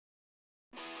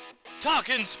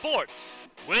Talkin Sports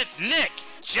with Nick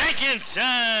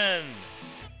Jenkinson.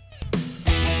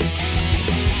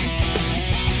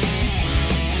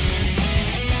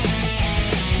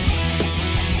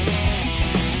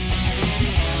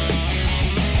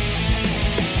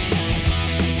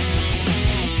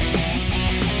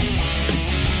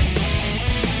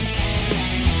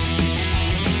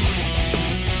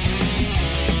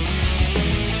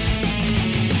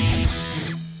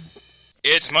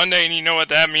 It's Monday, and you know what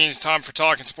that means. Time for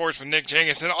Talkin Sports with Nick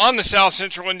Jenkinson on the South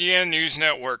Central Indiana News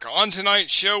Network. On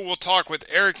tonight's show, we'll talk with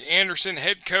Eric Anderson,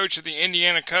 head coach of the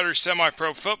Indiana Cutters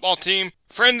semi-pro football team.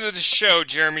 Friend of the show,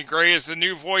 Jeremy Gray, is the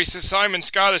new voice of Simon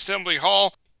Scott Assembly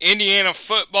Hall. Indiana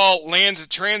football lands a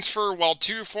transfer while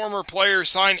two former players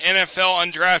sign NFL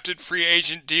undrafted free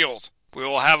agent deals. We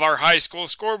will have our high school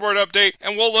scoreboard update,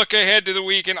 and we'll look ahead to the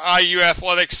week in IU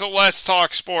athletics, so let's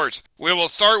talk sports. We will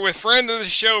start with friend of the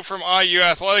show from IU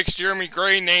athletics, Jeremy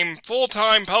Gray, named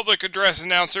full-time public address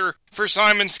announcer for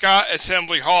Simon Scott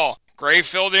Assembly Hall. Gray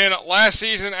filled in last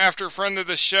season after friend of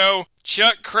the show,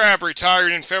 Chuck Crabb,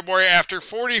 retired in February after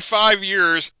 45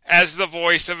 years as the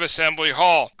voice of Assembly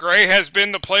Hall. Gray has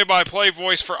been the play-by-play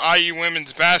voice for IU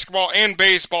women's basketball and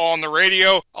baseball on the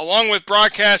radio, along with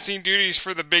broadcasting duties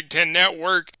for the Big Ten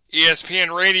Network,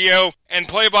 ESPN Radio, and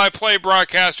play-by-play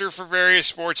broadcaster for various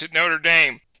sports at Notre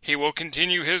Dame. He will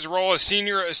continue his role as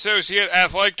Senior Associate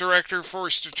Athletic Director for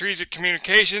Strategic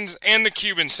Communications and the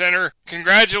Cuban Center.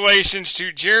 Congratulations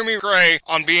to Jeremy Gray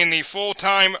on being the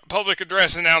full-time public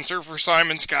address announcer for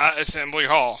Simon Scott Assembly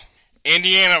Hall.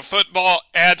 Indiana football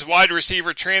adds wide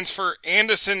receiver transfer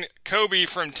Anderson Kobe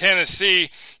from Tennessee.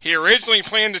 He originally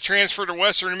planned to transfer to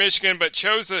Western Michigan but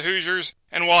chose the Hoosiers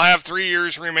and will have 3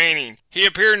 years remaining. He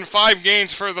appeared in 5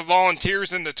 games for the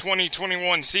Volunteers in the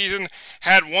 2021 season,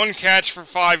 had 1 catch for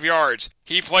 5 yards.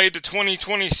 He played the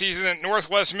 2020 season at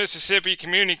Northwest Mississippi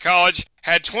Community College,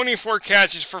 had 24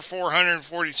 catches for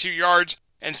 442 yards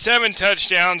and 7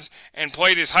 touchdowns, and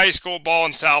played his high school ball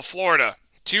in South Florida.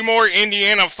 2 more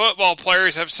Indiana football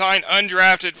players have signed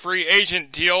undrafted free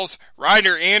agent deals.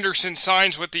 Ryder Anderson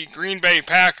signs with the Green Bay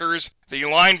Packers. The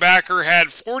linebacker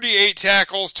had 48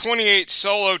 tackles, 28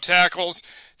 solo tackles,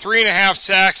 3.5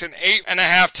 sacks, and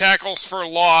 8.5 tackles for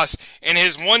loss. In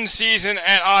his 1 season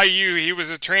at IU, he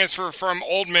was a transfer from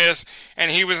Ole Miss,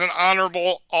 and he was an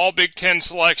honorable All-Big Ten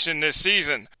selection this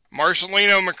season.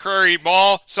 Marcelino McCrary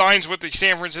Ball signs with the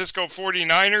San Francisco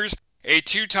 49ers. A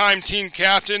 2-time team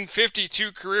captain,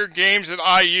 52 career games at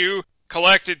IU,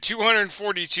 collected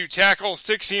 242 tackles,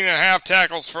 16.5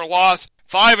 tackles for loss,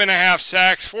 5.5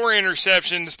 sacks, 4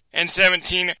 interceptions, and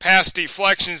 17 pass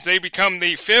deflections. They become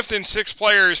the 5th and 6th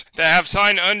players that have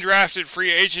signed undrafted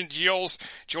free agent deals,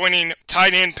 joining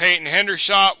tight end Peyton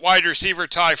Hendershot, wide receiver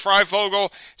Ty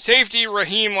Freifogel, safety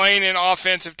Raheem Lane, and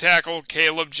offensive tackle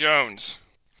Caleb Jones.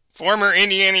 Former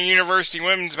Indiana University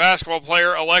women's basketball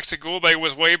player Alexa Gulbe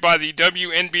was waived by the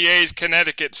WNBA's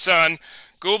Connecticut Sun.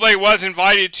 Gulbe was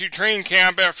invited to training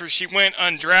camp after she went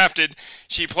undrafted.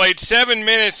 She played 7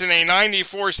 minutes in a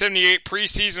 94-78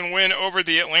 preseason win over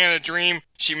the Atlanta Dream.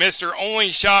 She missed her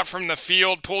only shot from the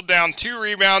field, pulled down 2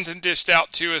 rebounds, and dished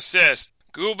out 2 assists.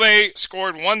 Gulbe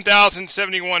scored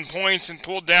 1,071 points and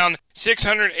pulled down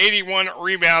 681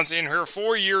 rebounds in her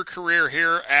 4-year career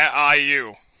here at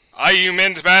IU. IU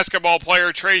men's basketball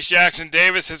player Trace Jackson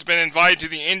Davis has been invited to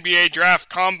the NBA Draft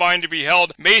Combine to be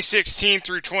held May 16th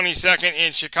through 22nd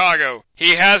in Chicago.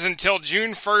 He has until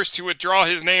June 1st to withdraw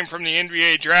his name from the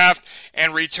NBA Draft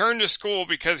and return to school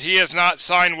because he has not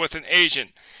signed with an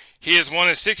agent. He is one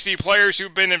of 60 players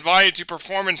who've been invited to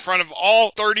perform in front of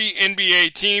all 30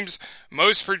 NBA teams.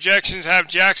 Most projections have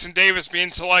Jackson Davis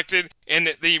being selected in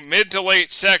the mid to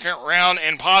late second round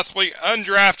and possibly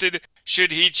undrafted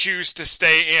should he choose to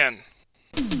stay in.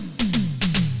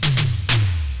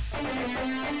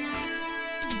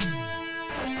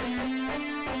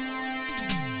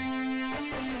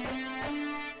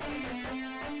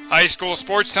 High school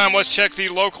sports time. Let's check the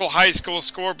local high school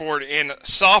scoreboard. In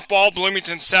softball,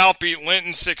 Bloomington South beat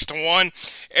Linton 6-1.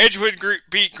 Edgewood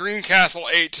beat Greencastle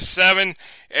 8-7.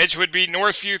 Edgewood beat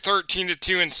Northview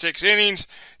 13-2 in 6 innings.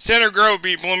 Center Grove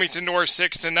beat Bloomington North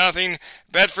 6-0.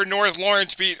 Bedford North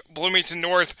Lawrence beat Bloomington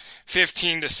North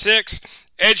 15-6.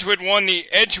 Edgewood won the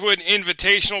Edgewood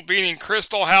Invitational, beating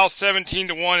Crystal House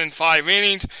 17-1 in 5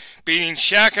 innings, beating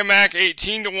Shakamak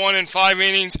 18-1 in 5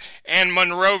 innings, and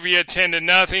Monrovia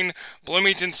 10-0.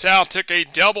 Bloomington South took a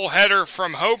doubleheader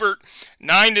from Hobart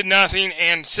 9-0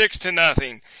 and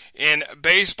 6-0. In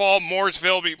baseball,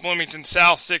 Mooresville beat Bloomington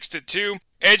South 6-2.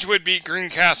 Edgewood beat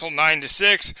Greencastle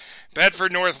 9-6.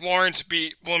 Bedford North Lawrence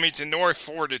beat Bloomington North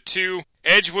 4-2.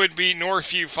 Edgewood beat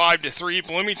Northview 5-3.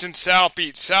 Bloomington South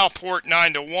beat Southport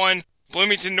 9-1.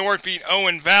 Bloomington North beat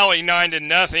Owen Valley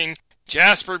 9-0.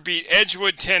 Jasper beat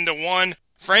Edgewood 10-1.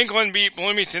 Franklin beat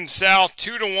Bloomington South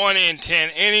 2-1 in 10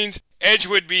 innings.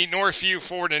 Edgewood beat Northview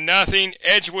 4-0.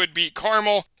 Edgewood beat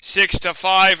Carmel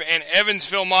 6-5, and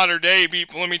Evansville Mater Dei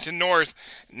beat Bloomington North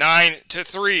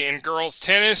 9-3 in girls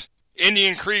tennis.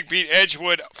 Indian Creek beat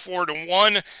Edgewood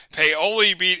 4-1.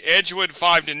 Paoli beat Edgewood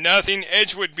 5-0.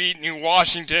 Edgewood beat New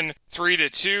Washington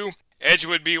 3-2.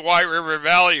 Edgewood beat White River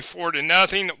Valley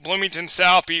 4-0. Bloomington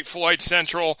South beat Floyd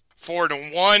Central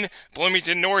 4-1.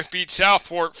 Bloomington North beat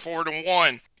Southport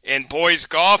 4-1. In boys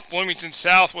golf, Bloomington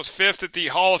South was 5th at the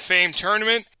Hall of Fame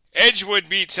tournament. Edgewood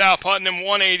beat South Putnam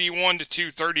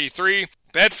 181-233.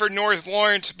 Bedford North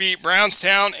Lawrence beat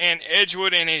Brownstown and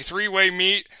Edgewood in a three-way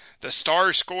meet. The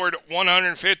Stars scored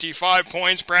 155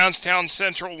 points, Brownstown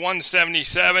Central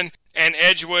 177, and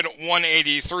Edgewood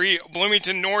 183.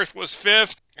 Bloomington North was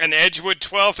 5th, and Edgewood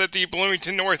 12th at the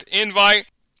Bloomington North Invite.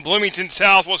 Bloomington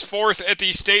South was 4th at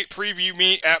the state preview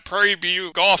meet at Prairie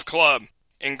View Golf Club.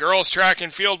 In girls track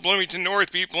and field, Bloomington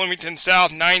North beat Bloomington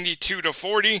South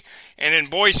 92-40. And in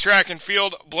boys track and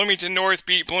field, Bloomington North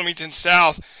beat Bloomington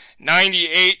South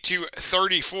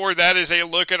 98-34. That is a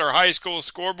look at our high school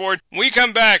scoreboard. When we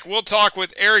come back, we'll talk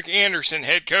with Eric Anderson,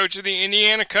 head coach of the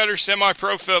Indiana Cutter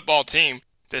semi-pro football team.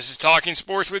 This is Talking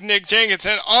Sports with Nick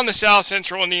Jenkinson on the South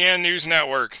Central Indiana News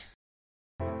Network.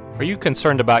 Are you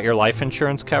concerned about your life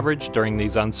insurance coverage during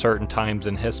these uncertain times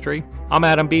in history? I'm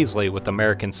Adam Beasley with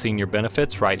American Senior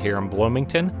Benefits right here in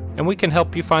Bloomington, and we can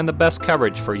help you find the best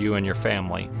coverage for you and your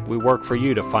family. We work for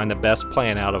you to find the best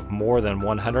plan out of more than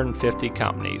 150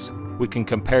 companies. We can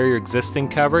compare your existing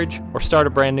coverage or start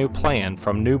a brand new plan.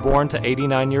 From newborn to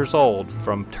 89 years old,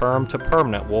 from term to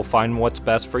permanent, we'll find what's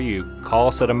best for you. Call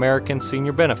us at American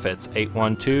Senior Benefits,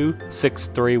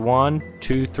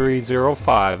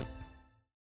 812-631-2305.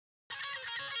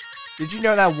 Did you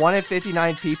know that 1 in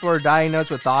 59 people are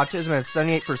diagnosed with autism and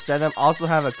 78% of them also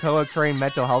have a co-occurring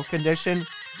mental health condition?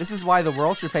 This is why the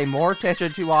world should pay more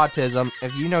attention to autism.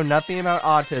 If you know nothing about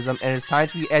autism, it is time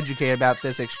to be educated about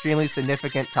this extremely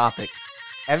significant topic.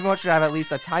 Everyone should have at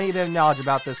least a tiny bit of knowledge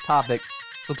about this topic,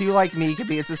 so people like me can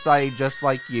be in society just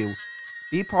like you.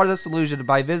 Be part of the solution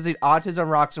by visiting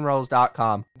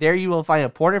autismrocksandrolls.com. There you will find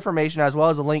important information as well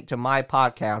as a link to my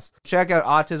podcast. Check out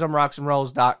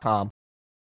autismrocksandrolls.com.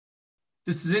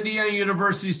 This is Indiana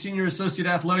University Senior Associate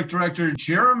Athletic Director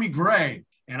Jeremy Gray,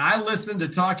 and I listen to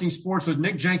Talking Sports with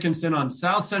Nick Jenkinson on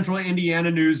South Central Indiana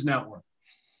News Network.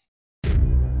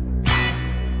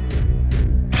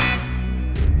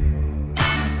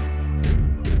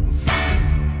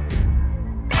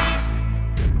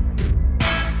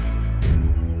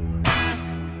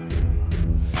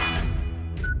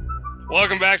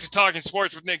 Welcome back to Talking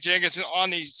Sports with Nick Jenkinson on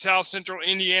the South Central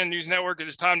Indiana News Network. It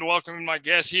is time to welcome my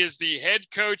guest. He is the head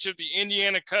coach of the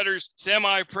Indiana Cutters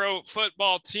semi-pro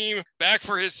football team. Back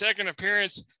for his second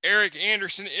appearance, Eric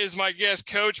Anderson is my guest.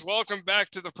 Coach, welcome back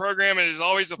to the program. It is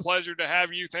always a pleasure to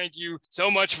have you. Thank you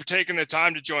so much for taking the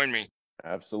time to join me.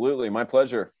 Absolutely. My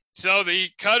pleasure. So the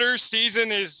Cutters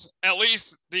season is, at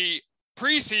least the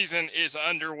preseason is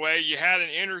underway. You had an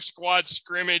inter-squad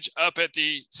scrimmage up at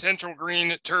the Central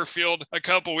Green turf field a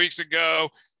couple weeks ago.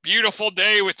 Beautiful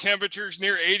day with temperatures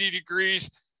near 80 degrees.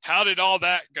 How did all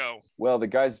that go? Well, the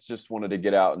guys just wanted to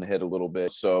get out and hit a little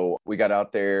bit. So we got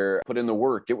out there, put in the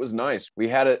work. It was nice. We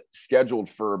had it scheduled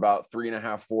for about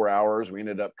 3.5, 4 hours. We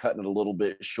ended up cutting it a little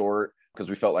bit short because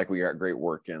we felt like we got great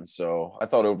work in. So I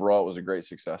thought overall it was a great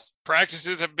success.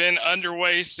 Practices have been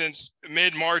underway since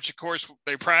mid-March. Of course,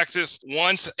 they practice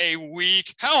once a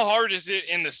week. How hard is it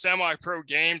in the semi-pro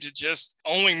game to just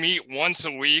only meet once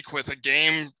a week with a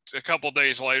game a couple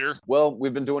days later? Well,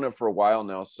 we've been doing it for a while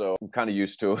now, so I'm kind of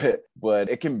used to it, but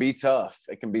it can be tough.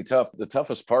 It can be tough. The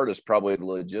toughest part is probably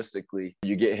logistically.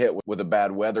 You get hit with a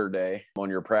bad weather day on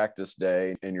your practice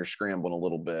day and you're scrambling a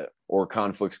little bit, or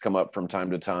conflicts come up from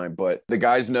time to time. But the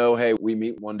guys know, hey, we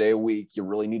meet one day a week. You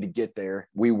really need to get there.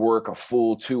 We work a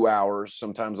full 2 hours,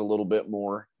 sometimes a little bit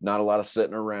more. Not a lot of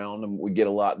sitting around, and we get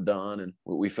a lot done. And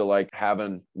we feel like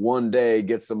having one day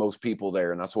gets the most people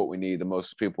there, and that's what we need, the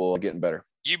most people getting better.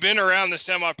 You've been around the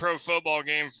semi-pro football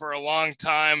game for a long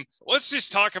time. Let's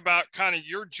just talk about kind of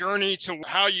your journey to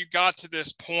how you got to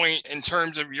this point in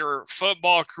terms of your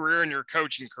football career and your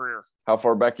coaching career. How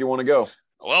far back you want to go?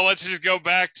 Well, let's just go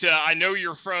back to, I know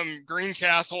you're from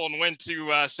Greencastle and went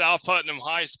to South Putnam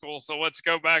High School. So let's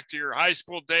go back to your high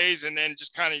school days and then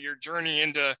just kind of your journey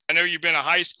into, I know you've been a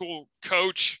high school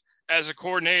coach as a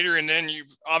coordinator, and then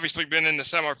you've obviously been in the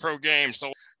semi-pro game.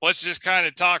 So let's just kind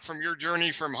of talk from your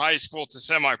journey from high school to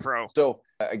semi-pro. So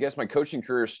I guess my coaching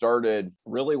career started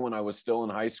really when I was still in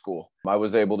high school. I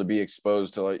was able to be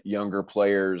exposed to younger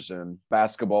players and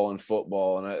basketball and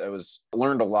football. And I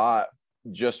learned a lot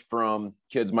just from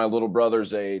kids my little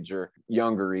brother's age or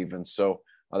younger even. So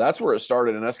that's where it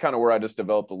started. And that's kind of where I just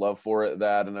developed a love for it,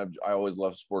 and I always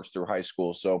loved sports through high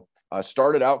school. So I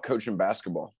started out coaching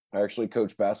basketball. I actually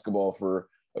coached basketball for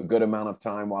a good amount of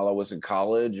time while I was in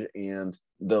college. And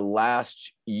the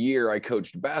last year I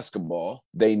coached basketball,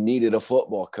 they needed a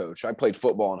football coach. I played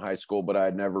football in high school, but I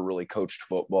had never really coached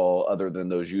football other than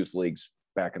those youth leagues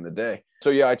back in the day. So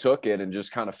yeah, I took it and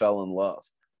just kind of fell in love.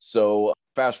 So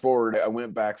fast forward, I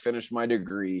went back, finished my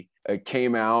degree, I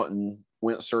came out and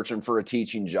went searching for a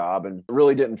teaching job and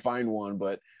really didn't find one.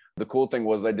 But the cool thing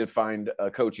was I did find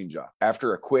a coaching job.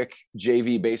 After a quick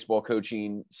JV baseball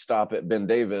coaching stop at Ben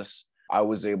Davis, I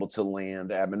was able to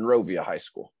land at Monrovia High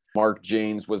School. Mark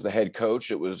James was the head coach.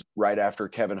 It was right after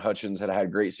Kevin Hutchins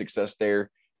had great success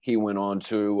there. He went on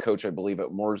to coach, I believe, at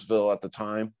Mooresville at the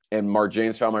time. And Mark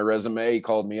James found my resume. He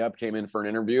called me up, came in for an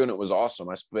interview, and it was awesome.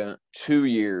 I spent 2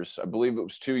 years, I believe it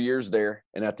was 2 years there.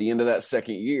 And at the end of that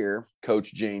second year,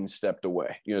 Coach James stepped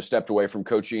away from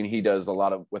coaching. He does a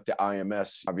lot of with the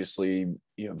IMS, obviously,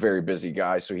 very busy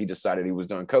guy. So he decided he was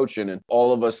done coaching. And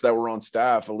all of us that were on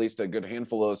staff, at least a good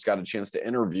handful of us, got a chance to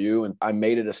interview. And I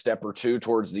made it a step or two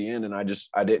towards the end, and I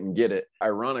didn't get it.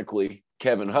 Ironically,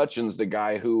 Kevin Hutchins, the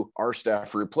guy who our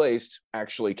staff replaced,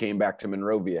 actually came back to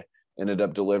Monrovia, ended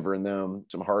up delivering them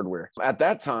some hardware. At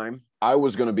that time, I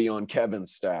was going to be on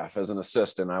Kevin's staff as an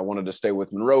assistant. I wanted to stay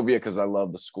with Monrovia because I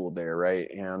love the school there, right?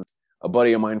 And a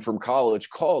buddy of mine from college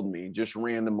called me just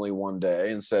randomly one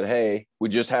day and said, hey, we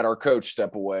just had our coach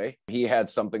step away. He had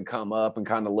something come up and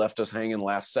kind of left us hanging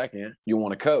last second. You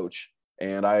want to coach?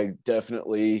 And I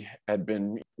definitely had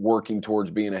been working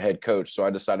towards being a head coach, so I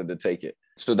decided to take it.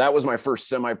 So that was my first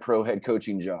semi-pro head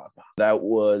coaching job. That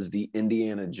was the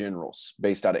Indiana Generals,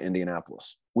 based out of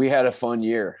Indianapolis. We had a fun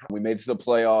year. We made it to the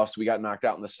playoffs. We got knocked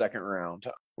out in the second round.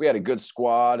 We had a good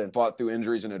squad and fought through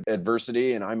injuries and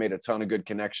adversity, and I made a ton of good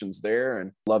connections there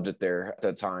and loved it there at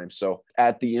that time. So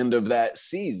at the end of that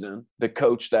season, the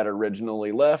coach that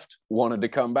originally left wanted to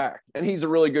come back. And he's a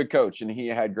really good coach, and he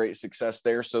had great success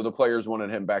there. So the players wanted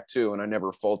him back too, and I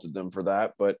never faulted them for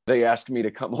that. But they asked me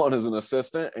to come on as an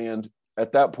assistant, and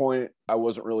at that point, I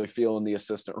wasn't really feeling the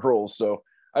assistant role. So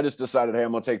I just decided, hey,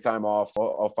 I'm going to take time off.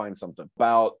 I'll find something.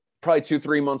 About probably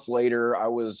 2-3 months later, I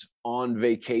was on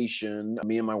vacation.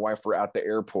 Me and my wife were at the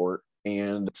airport,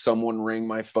 and someone rang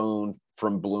my phone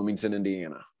from Bloomington,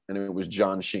 Indiana, and it was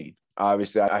John Sheen.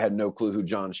 Obviously, I had no clue who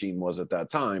John Sheen was at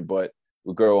that time, but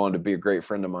would go on to be a great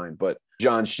friend of mine. But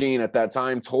John Sheen at that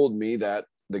time told me that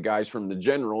the guys from the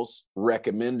Generals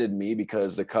recommended me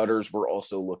because the Cutters were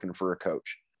also looking for a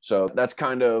coach. So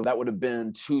that would have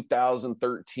been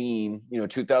 2013,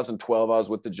 2012, I was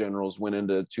with the Generals, went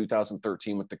into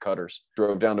 2013 with the Cutters,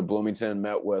 drove down to Bloomington,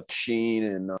 met with Sheen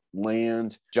and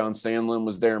Land. John Sandlin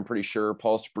was there, I'm pretty sure.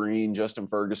 Paul Spreen, Justin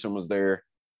Ferguson was there.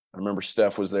 I remember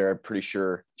Steph was there, I'm pretty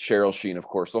sure. Cheryl Sheen, of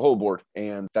course, the whole board.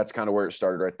 And that's kind of where it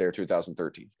started right there,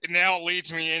 2013. It now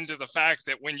leads me into the fact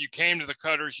that when you came to the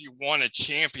Cutters, you won a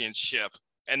championship,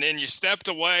 and then you stepped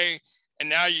away. And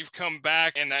now you've come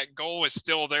back, and that goal is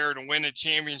still there to win a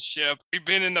championship. We've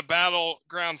been in the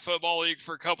Battleground Football League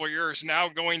for a couple of years, now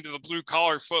going to the Blue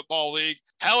Collar Football League.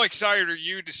 How excited are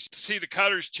you to see the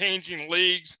Cutters changing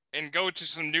leagues and go to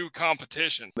some new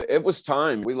competition? It was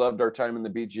time. We loved our time in the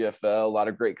BGFL, a lot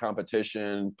of great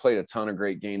competition, played a ton of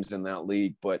great games in that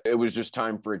league, but it was just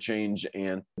time for a change.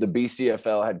 And the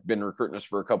BCFL had been recruiting us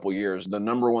for a couple of years. The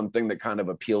number one thing that kind of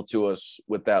appealed to us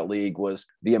with that league was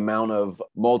the amount of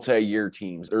multi-year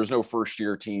teams. There's no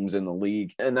first-year teams in the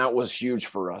league, and that was huge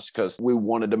for us because we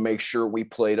wanted to make sure we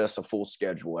played us a full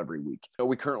schedule every week.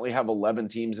 We currently have 11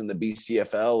 teams in the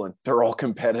BCFL, and they're all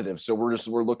competitive. So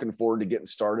we're looking forward to getting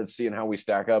started, seeing how we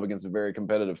stack up against a very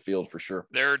competitive field for sure.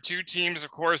 There are two teams,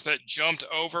 of course, that jumped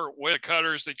over with the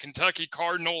Cutters, the Kentucky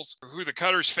Cardinals, who the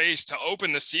Cutters faced to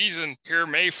open the season here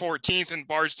May 14th in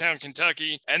Bardstown,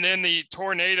 Kentucky, and then the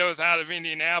Tornadoes out of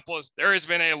Indianapolis. There has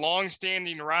been a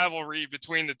long-standing rivalry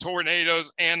between the Tornadoes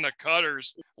and the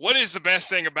Cutters. What is the best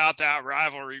thing about that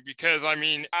rivalry? Because,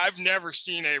 I've never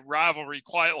seen a rivalry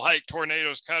quite like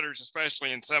Tornadoes Cutters,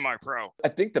 especially in semi-pro. I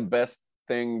think the best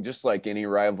thing, just like any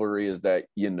rivalry, is that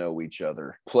you know each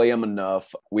other. Play them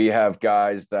enough. We have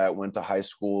guys that went to high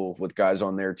school with guys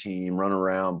on their team, run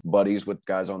around, buddies with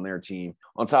guys on their team.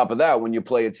 On top of that, when you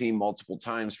play a team multiple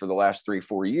times for the last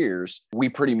 3-4 years, we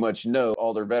pretty much know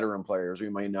all their veteran players. We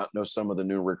might not know some of the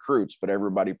new recruits, but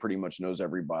everybody pretty much knows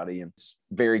everybody. And it's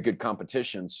very good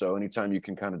competition. So anytime you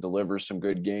can kind of deliver some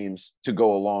good games to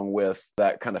go along with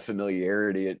that kind of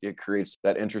familiarity, it creates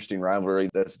that interesting rivalry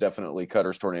that's definitely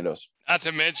Cutters Tornadoes. Not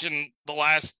to mention the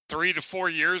last 3 to 4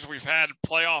 years we've had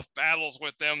playoff battles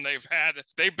with them.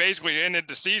 They basically ended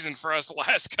the season for us the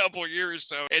last couple of years.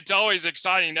 So it's always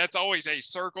exciting. That's always a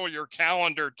circle your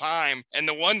calendar time. And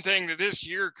the one thing that this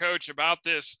year, Coach, about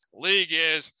this league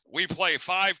is we play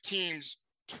 5 teams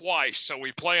twice. So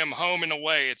we play them home and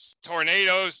away. It's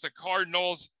Tornadoes, the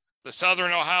Cardinals, the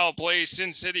Southern Ohio Blaze,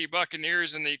 Sin City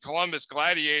Buccaneers, and the Columbus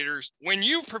Gladiators. When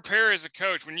you prepare as a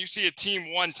coach, when you see a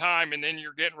team one time and then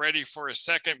you're getting ready for a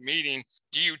second meeting,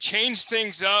 do you change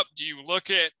things up? Do you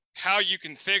look at how you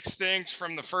can fix things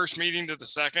from the first meeting to the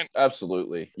second?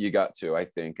 Absolutely. You got to, I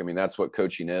think. I mean, that's what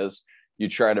coaching is. You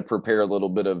try to prepare a little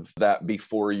bit of that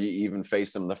before you even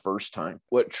face them the first time.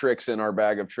 What tricks in our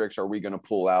bag of tricks are we going to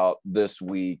pull out this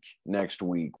week, next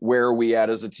week? Where are we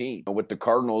at as a team? With the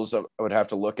Cardinals, I would have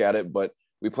to look at it, but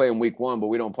we play them week 1, but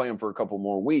we don't play them for a couple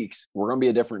more weeks. We're going to be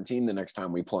a different team the next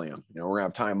time we play them. We're going to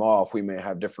have time off. We may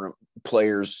have different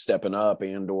players stepping up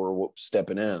and or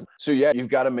stepping in. So yeah, you've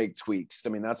got to make tweaks. I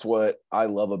mean, that's what I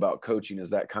love about coaching,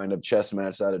 is that kind of chess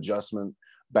match, that adjustment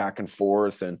back and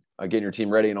forth and getting your team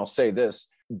ready. And I'll say this,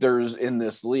 there's in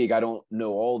this league, I don't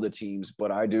know all the teams, but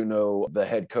I do know the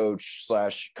head coach /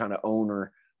 kind of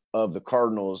owner of the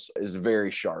Cardinals is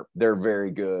very sharp. They're very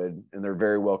good and they're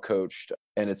very well coached,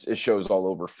 and it shows all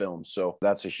over film. So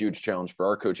that's a huge challenge for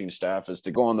our coaching staff, is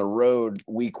to go on the road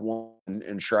week 1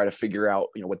 and try to figure out,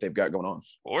 what they've got going on.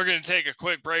 Well, we're going to take a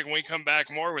quick break. When we come back,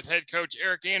 more with head coach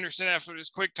Eric Anderson after this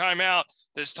quick timeout.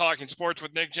 This is Talking Sports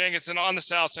with Nick Jenkinson on the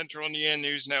South Central Indiana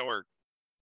News Network.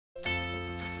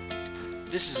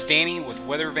 This is Danny with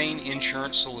Weathervane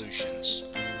Insurance Solutions.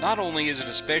 Not only is it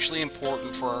especially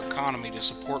important for our economy to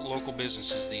support local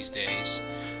businesses these days,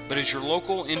 but as your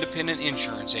local independent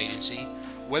insurance agency,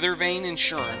 Weathervane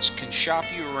Insurance can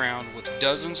shop you around with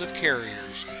dozens of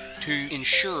carriers to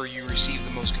ensure you receive the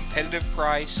most competitive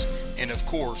price and, of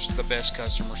course, the best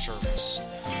customer service.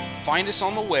 Find us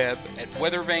on the web at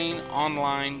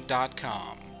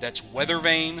weathervaneonline.com. That's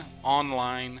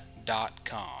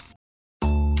weathervaneonline.com.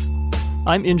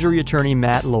 I'm injury attorney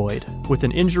Matt Lloyd. With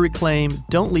an injury claim,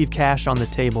 don't leave cash on the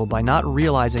table by not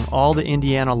realizing all the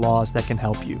Indiana laws that can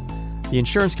help you. The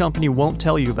insurance company won't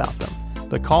tell you about them,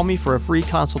 but call me for a free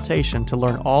consultation to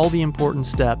learn all the important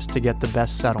steps to get the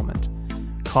best settlement.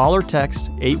 Call or text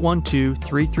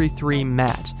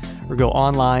 812-333-MATT or go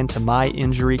online to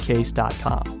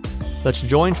myinjurycase.com. Let's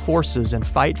join forces and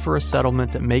fight for a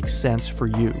settlement that makes sense for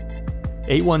you.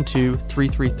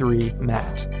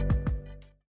 812-333-MATT.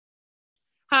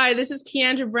 Hi, this is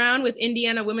Keandra Brown with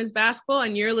Indiana Women's Basketball,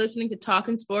 and you're listening to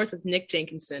Talkin' Sports with Nick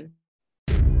Jenkinson.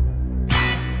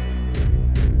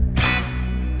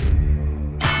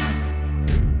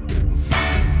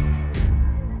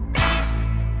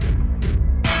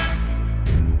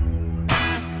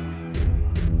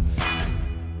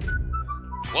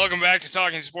 Welcome back to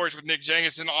Talking Sports with Nick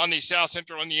Jenkinson on the South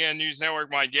Central Indiana News Network.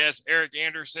 My guest, Eric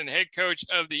Anderson, head coach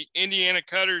of the Indiana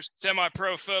Cutters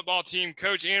semi-pro football team.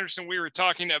 Coach Anderson, we were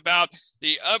talking about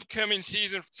the upcoming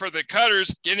season for the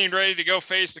Cutters, getting ready to go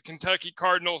face the Kentucky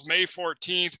Cardinals May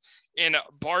 14th in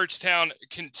Bardstown,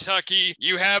 Kentucky.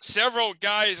 You have several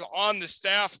guys on the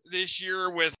staff this year,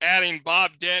 with adding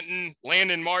Bob Denton,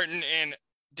 Landon Martin, and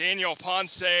Daniel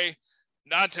Ponce.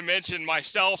 Not to mention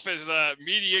myself as a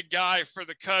media guy for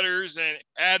the Cutters and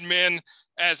admin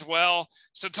as well.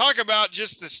 So talk about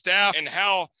just the staff and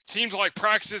how it seems like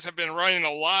practices have been running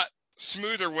a lot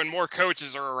smoother when more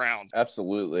coaches are around.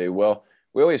 Absolutely. Well,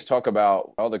 we always talk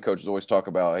about, all the coaches always talk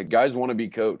about, hey, guys want to be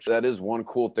coached. That is one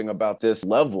cool thing about this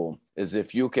level, is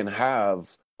if you can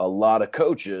have a lot of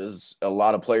coaches, a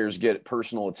lot of players get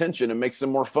personal attention, it makes them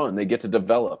more fun. They get to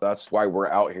develop. That's why we're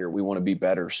out here. We want to be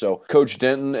better. So Coach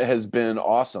Denton has been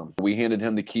awesome. We handed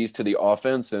him the keys to the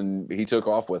offense and he took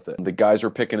off with it. The guys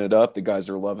are picking it up. The guys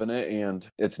are loving it. And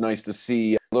it's nice to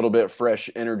see A little bit fresh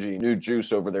energy, new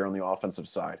juice over there on the offensive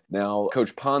side. Now,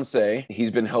 Coach Ponce,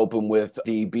 he's been helping with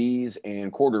DBs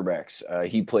and quarterbacks.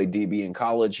 He played DB in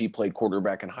college. He played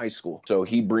quarterback in high school. So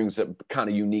he brings a kind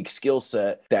of unique skill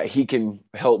set that he can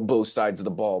help both sides of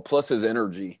the ball. Plus his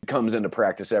energy comes into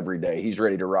practice every day. He's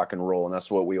ready to rock and roll, and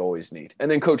that's what we always need. And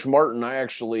then Coach Martin, I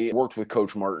actually worked with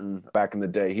Coach Martin back in the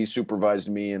day. He supervised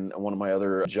me in one of my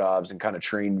other jobs and kind of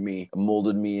trained me,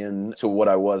 molded me into what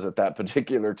I was at that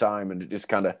particular time, and just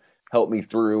kind of helped me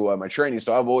through my training.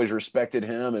 So I've always respected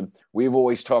him, and we've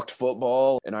always talked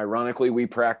football. And ironically, we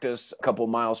practice a couple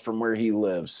miles from where he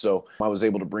lives. So I was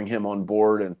able to bring him on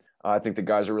board, and I think the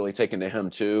guys are really taking to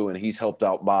him too, and he's helped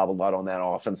out Bob a lot on that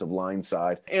offensive line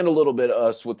side and a little bit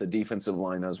us with the defensive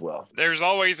line as well. There's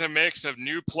always a mix of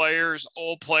new players,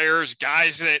 old players,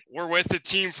 guys that were with the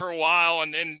team for a while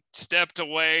and then stepped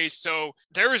away. So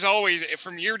there is always,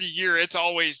 from year to year, it's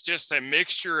always just a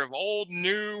mixture of old,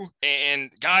 new,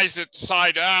 and guys that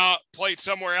side out, played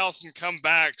somewhere else and come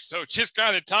back. So just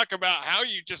kind of talk about how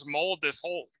you just mold this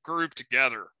whole group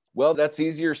together. Well, that's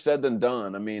easier said than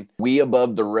done. I mean, we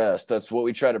above the rest. That's what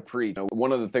we try to preach.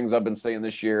 One of the things I've been saying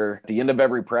this year, at the end of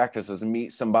every practice, is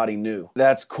meet somebody new.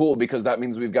 That's cool because that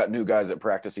means we've got new guys at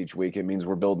practice each week. It means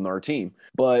we're building our team.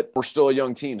 But we're still a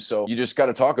young team, so you just got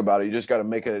to talk about it. You just got to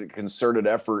make a concerted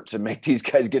effort to make these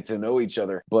guys get to know each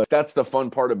other. But that's the fun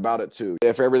part about it, too.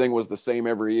 If everything was the same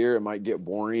every year, it might get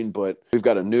boring. But we've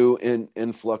got a new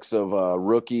influx of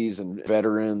rookies and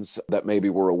veterans that maybe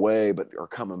were away but are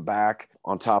coming back,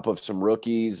 on top of some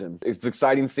rookies, and it's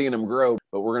exciting seeing them grow,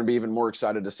 but we're going to be even more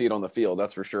excited to see it on the field.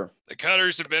 That's for sure. The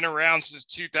Cutters have been around since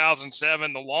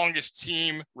 2007, the longest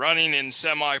team running in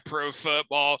semi-pro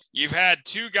football. You've had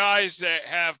two guys that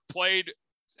have played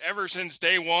ever since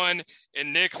day one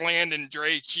in Nick Land and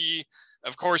Dre Key.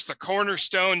 Of course, the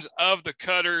cornerstones of the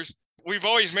Cutters. We've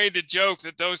always made the joke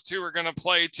that those two are going to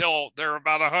play till they're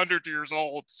about 100 years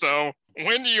old. So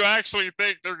when do you actually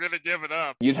think they're going to give it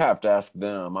up? You'd have to ask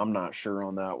them. I'm not sure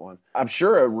on that one. I'm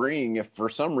sure a ring, if for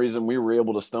some reason we were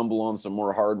able to stumble on some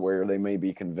more hardware, they may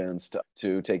be convinced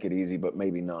to take it easy, but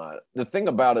maybe not. The thing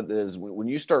about it is when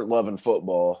you start loving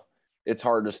football, it's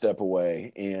hard to step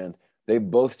away. And they've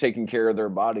both taken care of their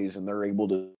bodies and they're able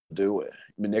to do it.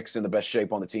 I mean, Nick's in the best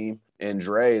shape on the team, and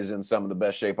Dre is in some of the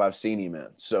best shape I've seen him in.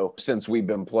 So since we've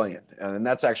been playing, and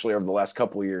that's actually over the last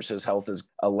couple of years, his health has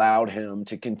allowed him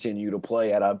to continue to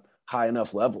play at a high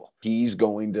enough level. He's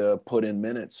going to put in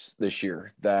minutes this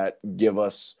year that give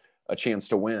us a chance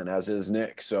to win, as is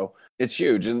Nick. So it's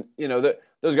huge. And, you know,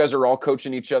 those guys are all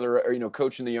coaching each other, or, you know,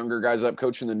 coaching the younger guys up,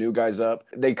 coaching the new guys up.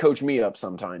 They coach me up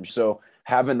sometimes. So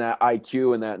having that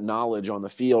IQ and that knowledge on the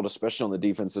field, especially on the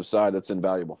defensive side, that's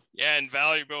invaluable. Yeah,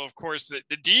 invaluable. Of course,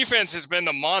 the defense has been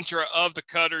the mantra of the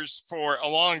Cutters for a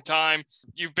long time.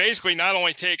 You've basically not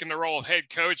only taken the role of head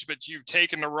coach, but you've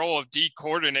taken the role of D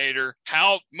coordinator.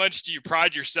 How much do you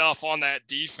pride yourself on that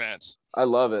defense? I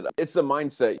love it. It's the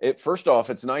mindset. First off,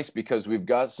 it's nice because we've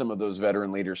got some of those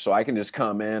veteran leaders, so I can just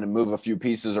come in and move a few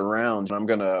pieces around. And I'm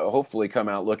going to hopefully come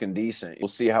out looking decent. We'll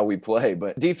see how we play,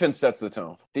 but defense sets the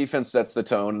tone. Defense sets the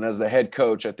tone. And as the head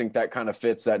coach, I think that kind of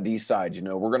fits that D side. You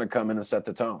know, we're going to come in and set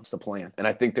the tone. It's the plan. And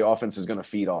I think the offense is going to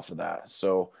feed off of that.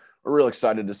 So we're real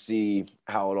excited to see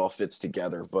how it all fits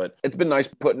together. But it's been nice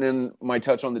putting in my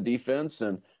touch on the defense,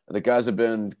 and the guys have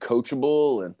been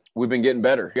coachable, and we've been getting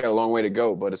better. We got a long way to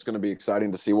go, but it's going to be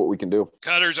exciting to see what we can do.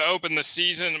 Cutters open the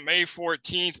season May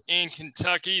 14th in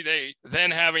Kentucky. They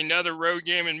then have another road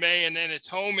game in May, and then it's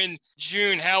home in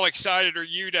June. How excited are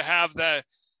you to have that?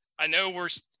 I know we're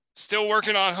still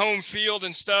working on home field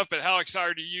and stuff, but how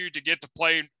excited are you to get to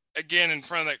play again in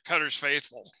front of that Cutters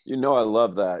faithful? You know, I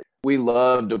love that. We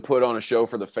love to put on a show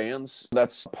for the fans.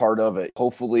 That's part of it.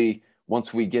 Hopefully,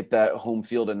 once we get that home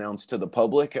field announced to the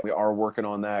public, we are working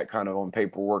on that kind of on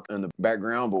paperwork in the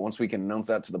background. But once we can announce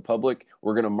that to the public,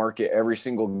 we're going to market every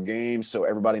single game so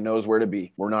everybody knows where to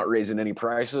be. We're not raising any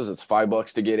prices. It's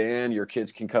 $5 to get in. Your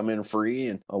kids can come in free,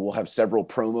 and we'll have several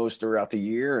promos throughout the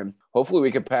year. And hopefully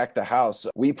we can pack the house.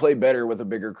 We play better with a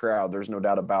bigger crowd. There's no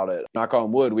doubt about it. Knock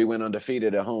on wood, we went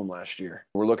undefeated at home last year.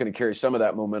 We're looking to carry some of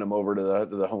that momentum over to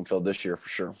the home field this year for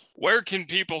sure. Where can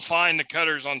people find the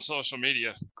Cutters on social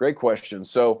media? Great question.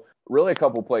 So really a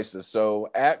couple places. So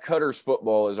at Cutters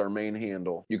Football is our main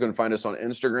handle. You can find us on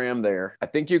Instagram there. I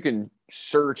think you can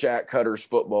search at Cutters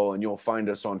Football and you'll find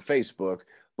us on Facebook,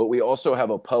 but we also have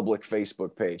a public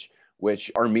Facebook page,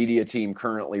 which our media team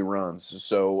currently runs.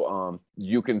 So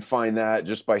you can find that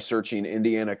just by searching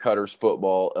Indiana Cutters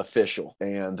Football Official.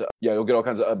 And yeah, you'll get all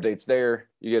kinds of updates there.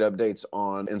 You get updates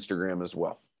on Instagram as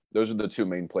well. Those are the two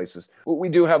main places. We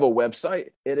do have a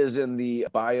website. It is in the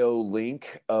bio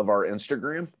link of our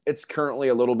Instagram. It's currently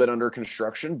a little bit under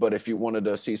construction, but if you wanted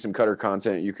to see some Cutter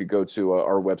content, you could go to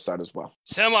our website as well.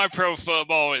 Semi-pro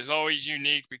football is always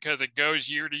unique because it goes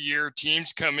year to year.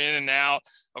 Teams come in and out.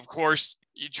 Of course,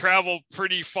 you travel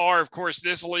pretty far. Of course,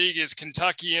 this league is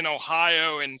Kentucky and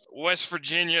Ohio and West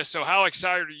Virginia. So how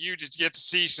excited are you to get to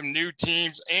see some new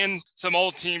teams and some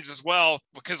old teams as well?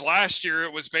 Because last year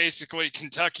it was basically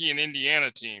Kentucky and Indiana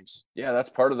teams. Yeah, that's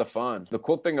part of the fun. The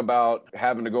cool thing about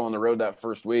having to go on the road that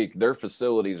first week, their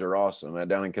facilities are awesome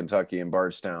down in Kentucky and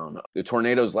Bardstown. The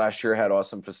Tornadoes last year had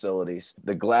awesome facilities.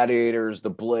 The Gladiators, the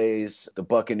Blaze, the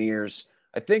Buccaneers.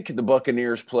 I think the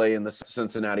Buccaneers play in the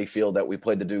Cincinnati field that we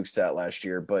played the Dukes at last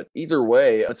year. But either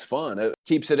way, it's fun. It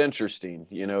keeps it interesting.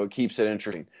 It keeps it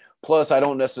interesting. Plus, I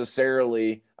wasn't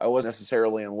necessarily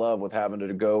in love with having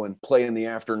to go and play in the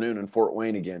afternoon in Fort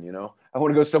Wayne again, I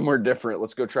want to go somewhere different.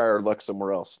 Let's go try our luck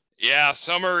somewhere else. Yeah,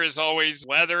 summer is always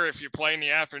weather. If you play in the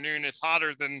afternoon, it's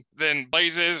hotter than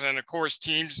blazes. And, of course,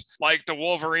 teams like the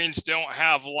Wolverines don't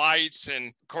have lights. And,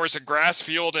 of course, a grass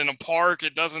field in a park,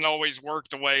 it doesn't always work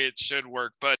the way it should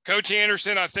work. But, Coach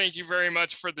Anderson, I thank you very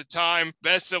much for the time.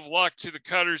 Best of luck to the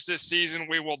Cutters this season.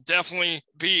 We will definitely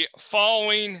be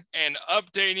following and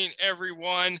updating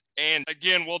everyone. And,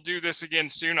 again, we'll do this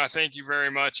again soon. I thank you very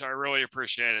much. I really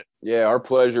appreciate it. Yeah, our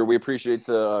pleasure. We appreciate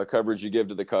the coverage you give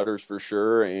to the Cutters for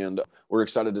sure. And we're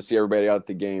excited to see everybody out at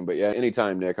the game. But, yeah,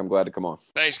 anytime, Nick. I'm glad to come on.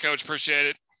 Thanks, Coach. Appreciate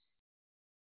it.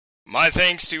 My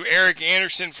thanks to Eric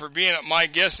Anderson for being my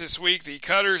guest this week. The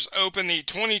Cutters open the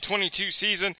 2022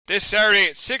 season this Saturday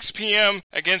at 6 p.m.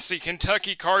 against the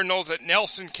Kentucky Cardinals at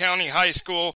Nelson County High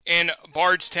School in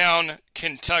Bardstown,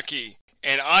 Kentucky.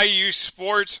 And IU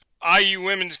Sports, IU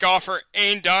women's golfer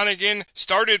Ain Donegan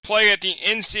started play at the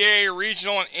NCAA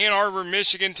Regional in Ann Arbor,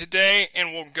 Michigan today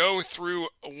and will go through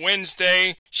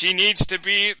Wednesday. She needs to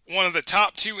be one of the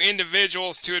top 2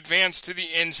 individuals to advance to the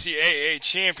NCAA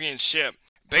championship.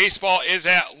 Baseball is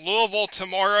at Louisville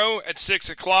tomorrow at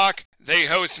 6 o'clock. They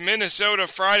host Minnesota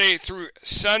Friday through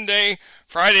Sunday.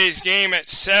 Friday's game at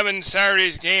 7,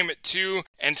 Saturday's game at 2,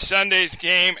 and Sunday's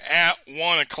game at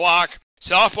 1 o'clock.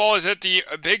 Softball is at the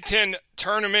Big Ten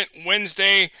tournament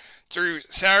Wednesday through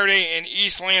Saturday in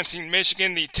East Lansing,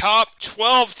 Michigan. The top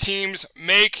 12 teams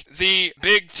make the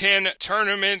Big Ten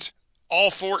tournament.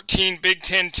 All 14 Big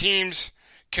Ten teams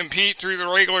compete through the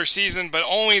regular season, but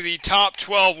only the top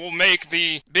 12 will make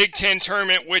the Big Ten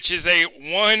tournament, which is a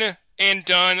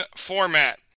one-and-done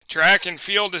format. Track and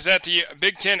field is at the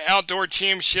Big Ten Outdoor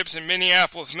Championships in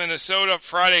Minneapolis, Minnesota,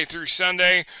 Friday through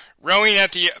Sunday. Rowing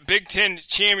at the Big Ten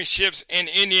Championships in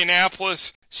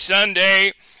Indianapolis,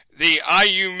 Sunday. The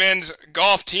IU men's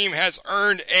golf team has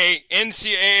earned a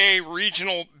NCAA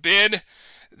regional bid.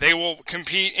 They will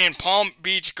compete in Palm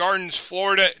Beach Gardens,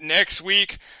 Florida next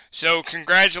week. So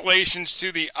congratulations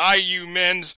to the IU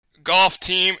men's golf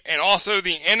team. And also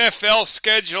the NFL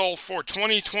schedule for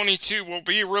 2022 will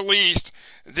be released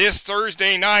this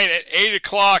Thursday night at 8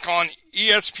 o'clock on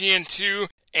ESPN2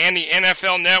 and the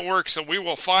NFL Network. So we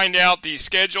will find out the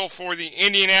schedule for the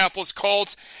Indianapolis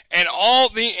Colts and all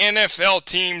the NFL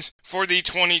teams for the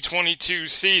 2022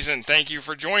 season. Thank you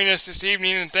for joining us this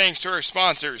evening, and thanks to our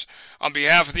sponsors. On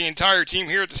behalf of the entire team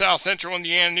here at the South Central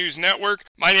Indiana News Network,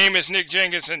 my name is Nick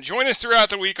Jenkinson. Join us throughout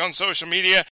the week on social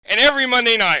media and every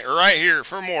Monday night right here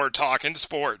for more Talkin'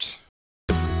 Sports.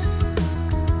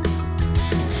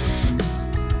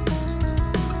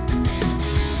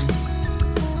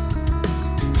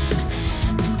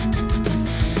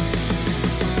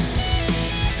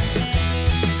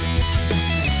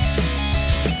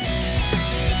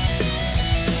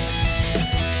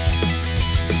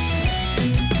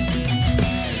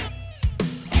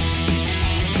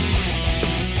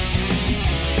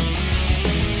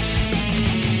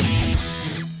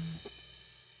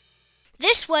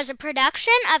 This was a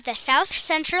production of the South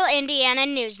Central Indiana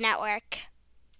News Network.